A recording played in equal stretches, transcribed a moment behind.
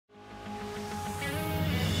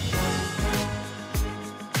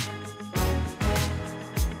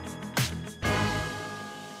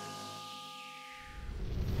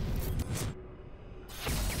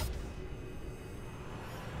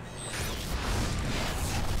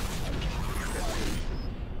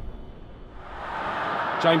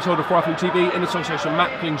James Hilder, Fighting TV, in association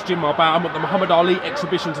Matt King's Gym Marbella. I'm at the Muhammad Ali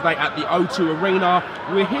exhibition today at the O2 Arena.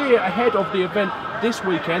 We're here ahead of the event this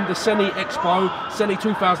weekend, the SENI Expo, SENI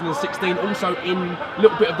 2016, also in a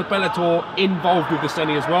little bit of the Bellator involved with the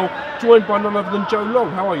SENI as well. Joined by none other than Joe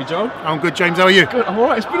Long. How are you, Joe? I'm good, James. How are you? Good, I'm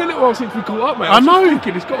alright. It's been a little while since we caught up, mate. I know.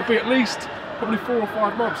 Thinking it's got to be at least probably 4 or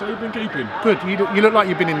 5 months. How have you been keeping? Good. You look like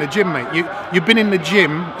you've been in the gym, mate. You've been in the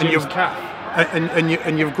gym and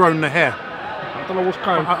you've grown the hair. I don't know what's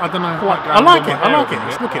going on. I don't know. I like it.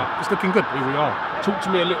 It's looking good. Here we are. Talk to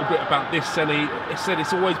me a little bit about this SENI. It said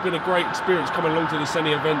it's always been a great experience coming along to the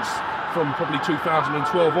SENI events from probably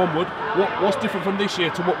 2012 onward. What's different from this year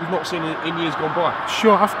to what we've not seen in years gone by?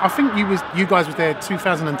 Sure. I think you guys was there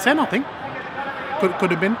 2010. I think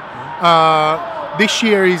could have been. This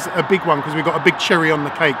year is a big one because we've got a big cherry on the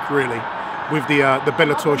cake, really, with the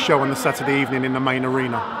Bellator show on the Saturday evening in the main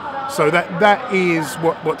arena. So that is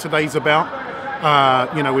what today's about.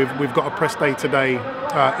 You know, we've got a press day today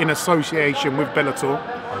in association with Bellator,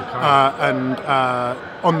 and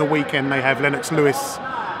on the weekend they have Lennox Lewis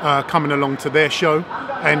coming along to their show,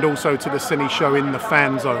 and also to the SENI show in the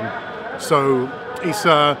fan zone. So it's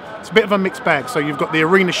a bit of a mixed bag. So you've got the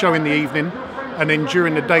arena show in the evening, and then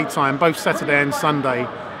during the daytime, both Saturday and Sunday,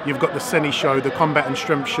 you've got the SENI show, the Combat and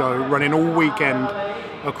Strength show, running all weekend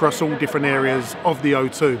across all different areas of the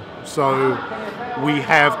O2. So we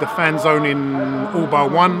have the fan zone in all bar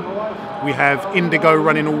one. We have Indigo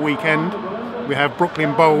running all weekend. We have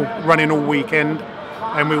Brooklyn Bowl running all weekend.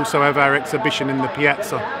 And we also have our exhibition in the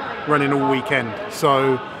Piazza running all weekend.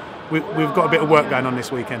 So we've got a bit of work going on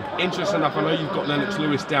this weekend. Interesting enough, I know you've got Lennox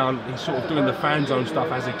Lewis down. He's sort of doing the fan zone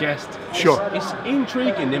stuff as a guest. Sure. It's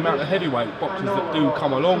intriguing the amount of heavyweight boxers that do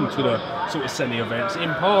come along to the sort of SENI events in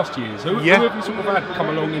past years. Who have you sort of had come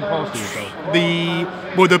along in past years?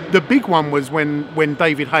 The big one was when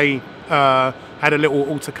David Haye had a little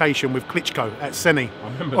altercation with Klitschko at SENI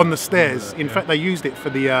on the stairs. In fact, they used it for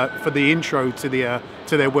the intro to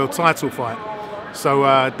their world title fight. So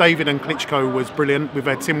David and Klitschko was brilliant. We've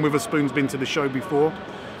had Tim Witherspoon's been to the show before.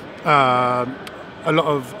 A lot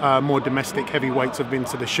of more domestic heavyweights have been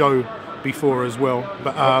to the show before as well.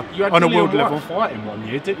 But you had on DILLIAN a world White level, fighting one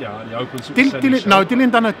year, didn't you? At the open sort of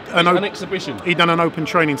Dillian done an exhibition. He done an open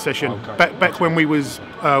training session. Back when we was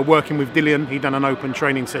working with Dillian, he done an open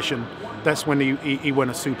training session. That's when he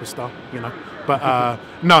went a superstar, you know. But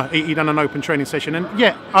no, he done an open training session. And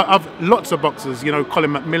yeah, I've lots of boxers, you know,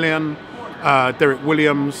 Colin McMillan, Derek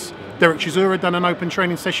Williams, Derek Chisora done an open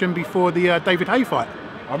training session before the David Haye fight.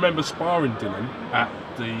 I remember sparring Dillian at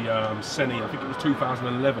the SENI, I think it was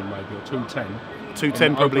 2011 maybe, or 2010.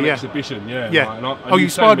 210 probably, yeah. Exhibition, yeah. Yeah. And you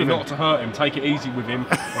sparred with him? Not to hurt him, take it easy with him.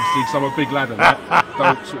 Obviously, some a big lad and that.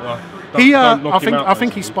 I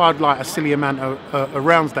think he sparred like a silly amount of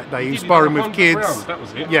rounds that day. He was sparring with kids. Rounds, that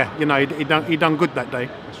was it. Yeah, you know, he done good that day.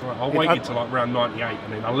 That's right. I waited till like round 98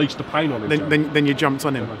 and then unleashed the pain on him. Then you jumped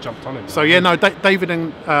on him. I jumped on him. So yeah, no, David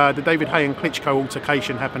and the David Haye and Klitschko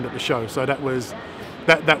altercation happened at the show. So that was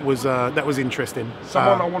interesting.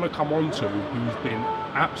 Someone I want to come on to who's been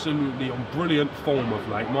absolutely on brilliant form of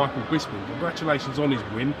late, Michael Bisping. Congratulations on his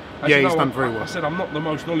win. He's done very well. I said I'm not the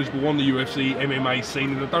most knowledgeable on the UFC, MMA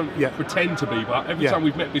scene, and I don't pretend to be, but every time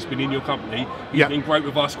we've met Bisping in your company, he's been great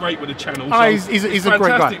with us, great with the channel. So he's a great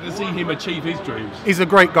guy. Fantastic to see him achieve his dreams. He's a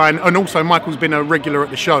great guy, and also Michael's been a regular at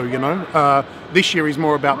the show, you know. This year he's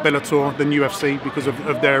more about Bellator than UFC because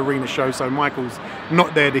of their arena show, so Michael's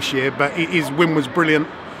not there this year, but his win was brilliant.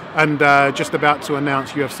 And just about to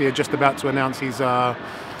announce, UFC are just about to announce his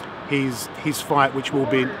fight, which will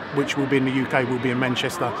be in the UK, will be in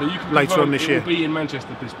Manchester later on this year. It will be in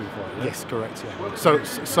Manchester, this big fight. Yeah? Yes, correct. Yeah.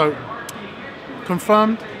 So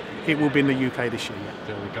confirmed, it will be in the UK this year. Yeah.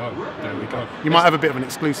 There we go. You might have a bit of an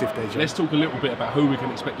exclusive there, Joe. Let's talk a little bit about who we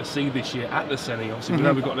can expect to see this year at the SENI. Obviously, we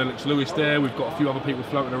know we've got Lennox Lewis there. We've got a few other people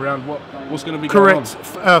floating around. What's going to be going on?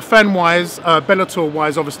 Correct. Fan-wise,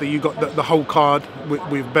 Bellator-wise, obviously you got the whole card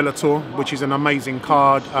with Bellator, which is an amazing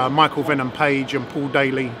card. Michael Venom Page and Paul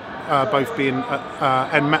Daly both being,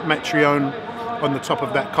 and Matt Metrione on the top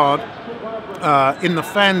of that card. In the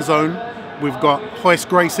fan zone, we've got Hoist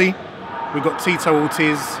Gracie, we've got Tito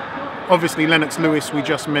Ortiz, obviously Lennox Lewis we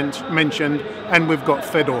just mentioned, and we've got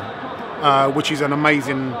Fedor, which is an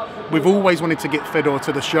amazing. We've always wanted to get Fedor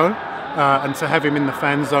to the show, and to have him in the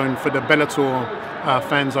fan zone for the Bellator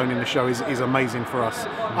fan zone in the show is amazing for us.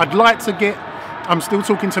 I'd like to get. I'm still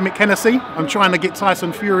talking to Mick Hennessy. I'm trying to get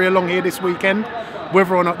Tyson Fury along here this weekend.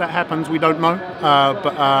 Whether or not that happens, we don't know.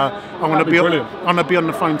 But I want to be on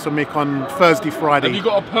the phone to Mick on Thursday, Friday. Have you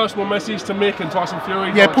got a personal message to Mick and Tyson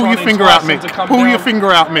Fury? Yeah, pull your finger out, Mick. Pull your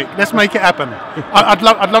finger out, Mick. Let's make it happen.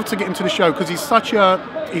 I'd love to get him to the show because he's a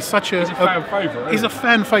fan favourite. He's a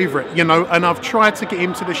fan favourite, you know. And I've tried to get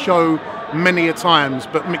him to the show many a times,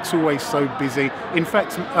 but Mick's always so busy. In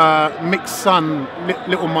fact, Mick's son,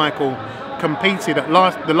 little Michael, competed at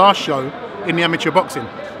the last show in the amateur boxing.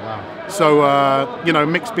 Wow. So you know,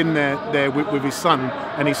 Mick's been there with his son,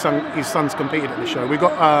 and his son's competed at the show. We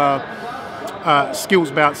got skills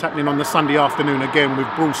bouts happening on the Sunday afternoon again with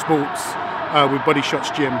Brawl Sports, with Body Shots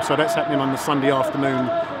Gym. So that's happening on the Sunday afternoon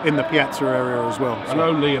in the Piazza area as well. So. I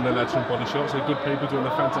know Lee and the lads from Body Shots, they're good people doing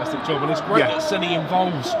a fantastic job, and it's great that SENI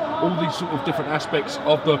involves all these sort of different aspects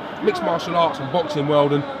of the mixed martial arts and boxing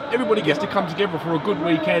world, and everybody gets to come together for a good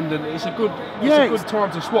weekend, and it's a good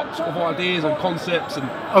time to swap sort of ideas and concepts and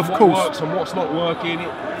what works and what's not working.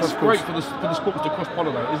 It's great for the sports to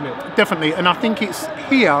cross-pollinate, isn't it? Definitely, and I think it's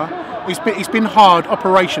here. It's been hard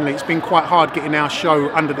operationally. It's been quite hard getting our show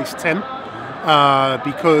under this tent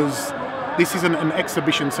because this isn't an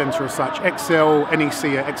exhibition centre as such. XL, NEC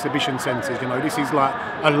are exhibition centres. You know, this is like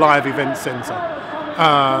a live event centre.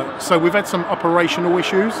 So we've had some operational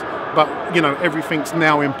issues, but you know, everything's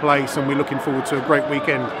now in place, and we're looking forward to a great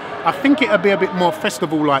weekend. I think it'll be a bit more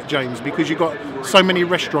festival-like, James, because you've got so many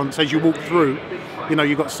restaurants as you walk through. You know,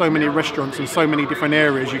 you've got so many restaurants and so many different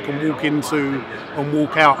areas you can walk into and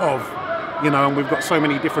walk out of. You know, and we've got so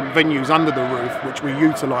many different venues under the roof which we're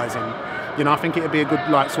utilising. You know, I think it'd be a good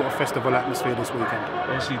sort of festival atmosphere this weekend.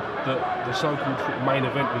 Obviously, the so-called main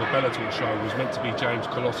event on the Bellator show was meant to be James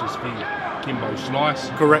Colossus v Kimbo Slice.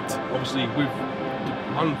 Correct. Obviously, with the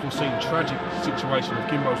unforeseen tragic situation of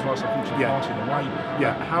Kimbo Slice unfortunately passing away,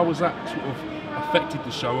 how has that sort of affected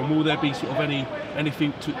the show, and will there be sort of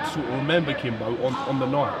anything to sort of remember Kimbo on the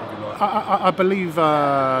night? If you like? I believe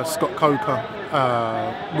Scott Coker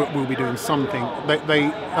will be doing something.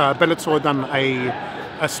 Bellator done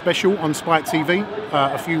a special on Spike TV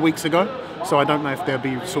a few weeks ago, so I don't know if they'll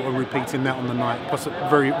be sort of repeating that on the night.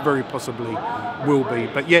 Very possibly will be.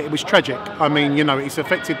 But yeah, it was tragic. I mean, you know, it's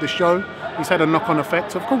affected the show. It's had a knock-on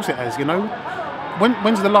effect. Of course it has. You know,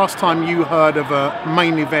 when's the last time you heard of a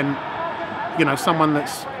main event? You know, someone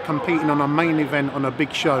that's competing on a main event on a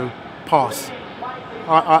big show pass.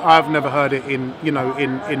 I've never heard it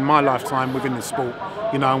in my lifetime within the sport.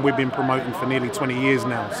 You know, and we've been promoting for nearly 20 years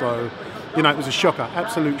now. So, you know, it was a shocker,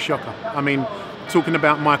 absolute shocker. I mean, talking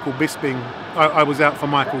about Michael Bisping, I was out for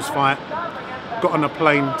Michael's fight, got on a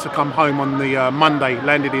plane to come home on the Monday,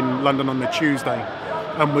 landed in London on the Tuesday,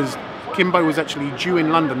 and Kimbo was actually due in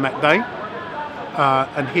London that day,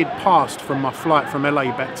 and he'd passed from my flight from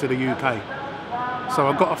LA back to the UK. So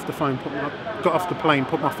I got off the plane,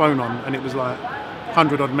 put my phone on, and it was like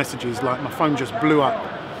 100-odd messages. Like my phone just blew up,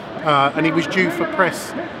 and he was due for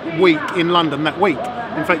press week in London that week.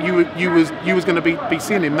 In fact, you was going to be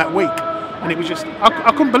seeing him that week, and it was just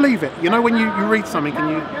I couldn't believe it. You know, when you read something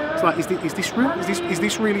and it's like, is this real? Is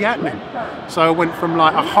this really happening? So I went from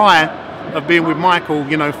like a high of being with Michael,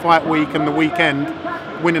 you know, fight week and the weekend,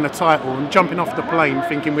 winning a title, and jumping off the plane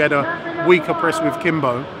thinking we had a week of press with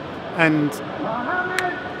Kimbo, and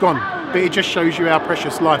gone. But it just shows you how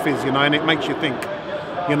precious life is, you know, and it makes you think,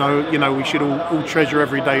 you know, we should all treasure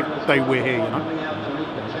every day we're here, you know.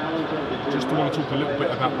 Just want to talk a little bit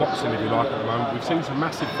about boxing, if you like, at the moment. We've seen some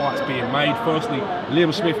massive fights being made. Firstly,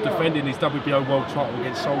 Liam Smith defending his WBO world title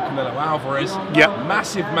against Saul Canelo Alvarez. Yeah.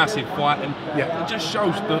 Massive fight, and it just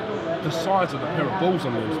shows the size of the pair of balls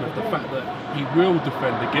on Liam Smith, the fact that he will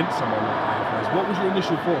defend against someone like Alvarez. What was your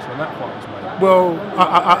initial thoughts when that fight was made? Well,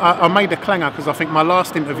 I made a clanger because I think my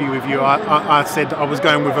last interview with you, I said I was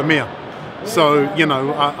going with Amir. So, you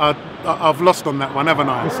know, I've lost on that one, haven't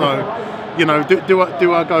I? So, you know, do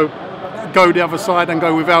I go the other side and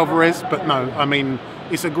go with Alvarez? But no, I mean,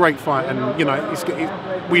 it's a great fight, and you know,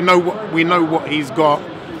 we know what he's got,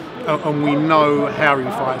 and we know how he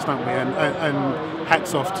fights, don't we? And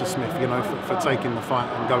hats off to Smith, you know, for taking the fight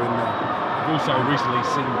and going there. We've also recently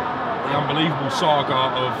seen the unbelievable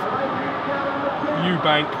saga of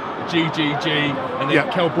EUBANK, GGG, and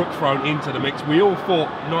then Kell Brook thrown into the mix. We all thought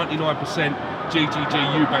 99% GGG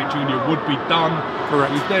EUBANK Jr. would be done.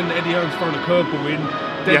 Correct. We've then Eddie Hearn's thrown a curveball in.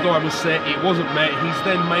 Deadline was set, it wasn't met. He's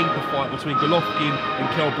then made the fight between Golovkin and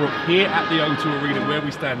Kell Brook here at the O2 Arena where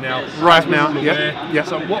we stand now. Right now, yeah.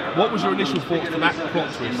 So what was your initial thoughts to that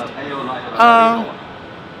plot twist?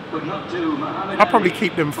 I'll probably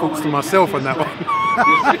keep them thoughts to myself on that one.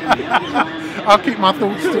 I'll keep my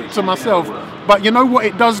thoughts to myself. But you know what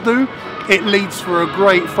it does do? It leads for a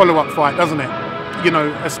great follow-up fight, doesn't it? You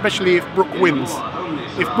know, especially if Brook wins.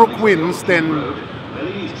 if Brook wins, then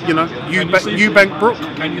you know, EUBANK Brook.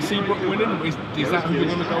 Can you see Brook winning? Is that who you're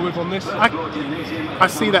going to go with on this? I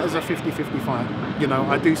see that as a 50-50 fight. You know,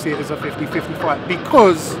 I do see it as a 50-50 fight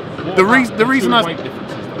because the reason I. Weight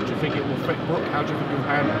differences, though? Do you think it will affect Brook? How do you think he'll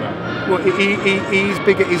handle that? Well, he's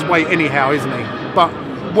big at his weight anyhow, isn't he? But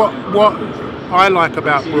what I like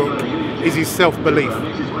about Brook is his self-belief.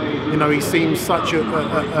 You know, he seems such he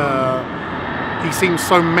seems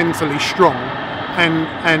so mentally strong and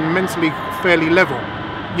mentally fairly level.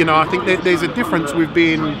 You know, I think there's a difference with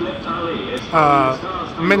being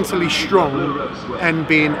mentally strong and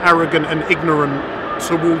being arrogant and ignorant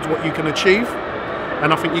towards what you can achieve.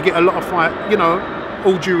 And I think you get a lot of fight, you know,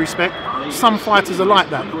 all due respect, some fighters are like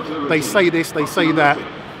that. They say this, they say that,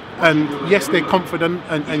 and yes, they're confident,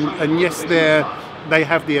 and yes, they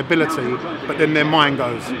have the ability, but then their mind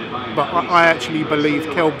goes. But I actually believe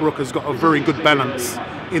Kell Brook has got a very good balance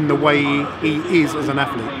in the way he is as an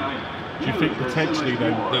athlete. Do you think potentially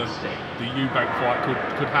then the EUBANK fight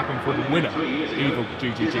could happen for the winner, either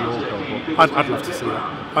GGG or Kell Brook? I'd love to see that.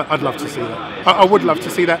 I'd love to see that. I would love to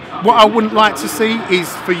see that. What I wouldn't like to see is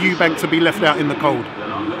for EUBANK to be left out in the cold.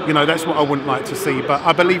 You know, that's what I wouldn't like to see. But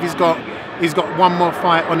I believe he's got one more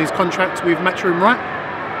fight on his contract with Matchroom, right?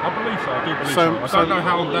 I believe so. I do believe so. I don't know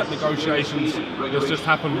how that negotiations that's just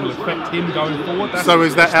happened will affect him going forward. That's so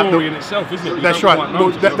is that a story in itself, isn't it? That's right. Well,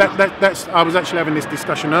 that's. I was actually having this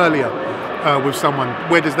discussion earlier with someone.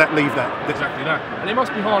 Where does that leave that? Exactly that. And it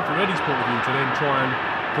must be hard from Eddie's point of view to then try and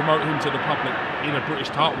promote him to the public in a British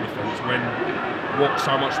title defence when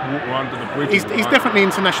so much water under the bridge. He's definitely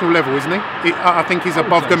international level, isn't he? I think he's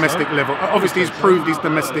above domestic level. Obviously, he's proved his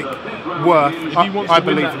domestic worth. If he wants to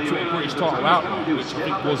win that sort of British title out, which I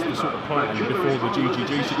think was the sort of plan before the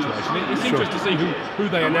GGG situation, it's interesting to see who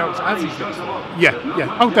they announce as his next fight.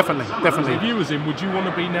 Yeah. Oh, definitely. If you was him, would you want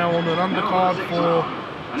to be now on an undercard for,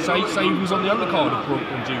 say he was on the undercard of Brook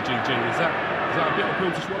and GGG? Is that a bit of a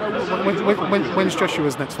pill to swallow? When's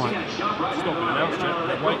Joshua's next fight? It's not been announced yet.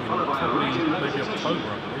 They're waiting. Probably maybe October, I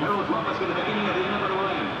believe.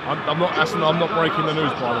 I'm not breaking the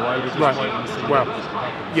news, by the way. We're just waiting to see. Well,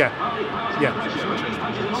 yeah.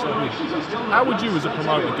 So, how would you, as a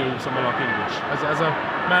promoter, deal with someone like English? As a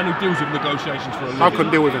man who deals with negotiations for a living? I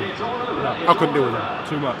couldn't deal with him. No. I couldn't deal with him.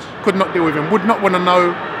 Too much. Could not deal with him. Would not want to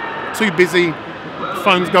know. Too busy.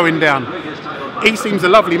 Phone's going down. He seems a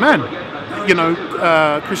lovely man. You know,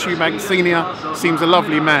 Chris EUBANK Senior seems a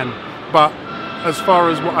lovely man. But as far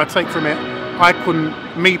as what I take from it, I couldn't.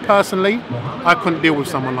 Me personally, I couldn't deal with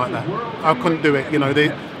someone like that. I couldn't do it. You know,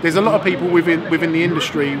 there's a lot of people within the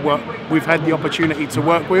industry what we've had the opportunity to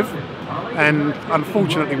work with, and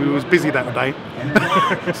unfortunately we was busy that day.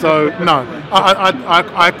 So no,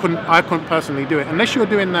 I couldn't personally do it unless you're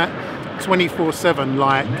doing that 24/7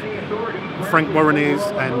 like Frank Warren is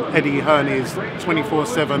and Eddie Hearn is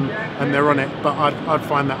 24/7 and they're on it. But I'd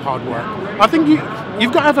find that hard work. I think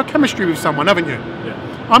you've got to have a chemistry with someone, haven't you? Yeah.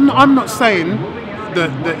 I'm not saying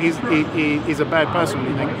that he's a bad person or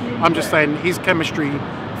anything. I'm just saying his chemistry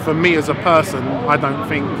for me as a person, I don't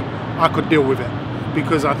think I could deal with it,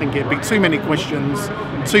 because I think it'd be too many questions,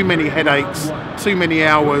 too many headaches, too many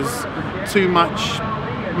hours, too much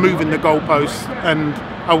moving the goalposts, and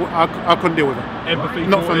I couldn't deal with it. Empathy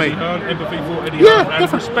not for me. Eddie Hearn, empathy for Eddie Yeah, Hearn,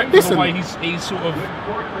 and respect for the way he's sort of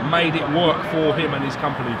made it work for him and his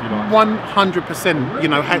company, if you like. 100%, you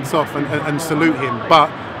know, hats off and salute him. But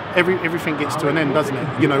everything gets to an end, doesn't it?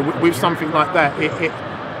 You know, with something like that, it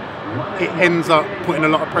ends up putting a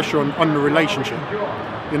lot of pressure on the relationship.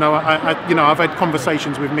 You know, I've had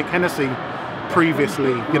conversations with MICK HENNESSY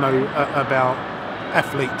previously, you know, about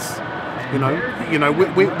athletes. You know,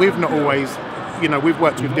 we've not always. You know, we've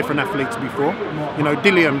worked with different athletes before, you know,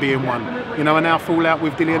 Dillian being one, you know, and our fallout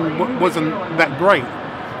with Dillian wasn't that great,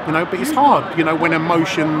 you know, but it's hard, you know, when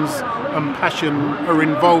emotions and passion are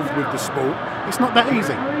involved with the sport, it's not that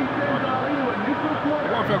easy.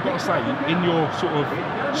 What I've got to say, in your sort of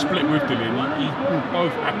split with Dillian, you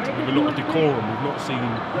both acted with a lot of decorum. We've not seen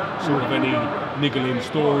sort of any niggling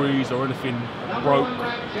stories or anything broke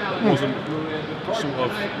that wasn't sort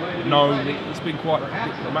of known. It's been quite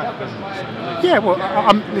diplomatic, hasn't it? Yeah, well,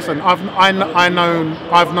 listen, I've known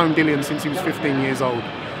Dillian since he was 15 years old.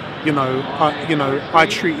 You know, I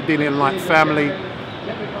treated Dillian like family.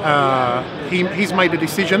 He's made a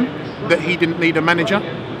decision that he didn't need a manager,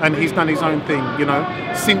 and he's done his own thing. You know,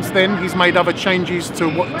 since then he's made other changes to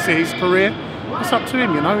his career. It's up to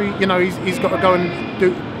him. You know, he's got to go and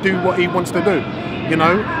do what he wants to do. You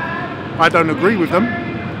know, I don't agree with them.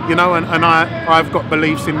 You know, and I've got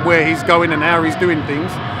beliefs in where he's going and how he's doing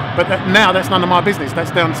things. But now that's none of my business. That's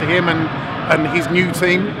down to him and his new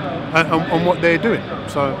team. and what they're doing.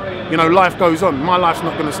 So, you know, life goes on. My life's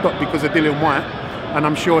not going to stop because of Dillian White, and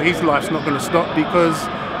I'm sure his life's not going to stop because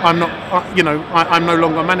I'm not, I'm no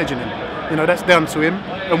longer managing him. You know, that's down to him,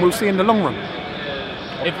 and we'll see in the long run.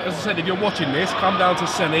 As I said, if you're watching this, come down to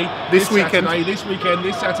SENI this weekend,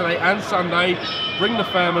 this Saturday and Sunday. Bring the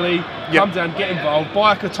family, come down, get involved,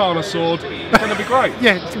 buy a katana sword. It's going to be great.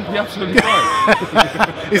 Yeah, it's going to be absolutely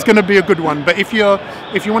great. It's going to be a good one. But if you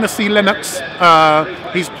want to see Lennox,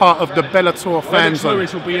 he's part of the Bellator fan zone.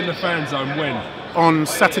 Lewis will be in the fan zone when? On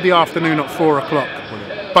Saturday afternoon at 4 o'clock.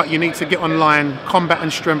 But you need to get online,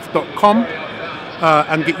 combatandstrength.com,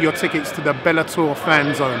 and get your tickets to the Bellator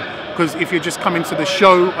fan zone. Because if you're just coming to the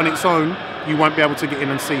show on its own, you won't be able to get in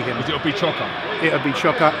and see him. Because it'll be chocker. It'll be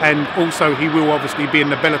chocker, and also he will obviously be in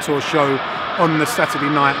the Bellator show on the Saturday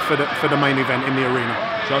night for the main event in the arena.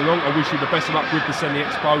 So long, I wish you the best of luck with the SENI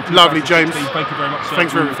Expo. Lovely, James. Thank you very much, sir.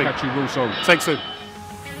 Thanks for everything. Catch you real soon. Take soon.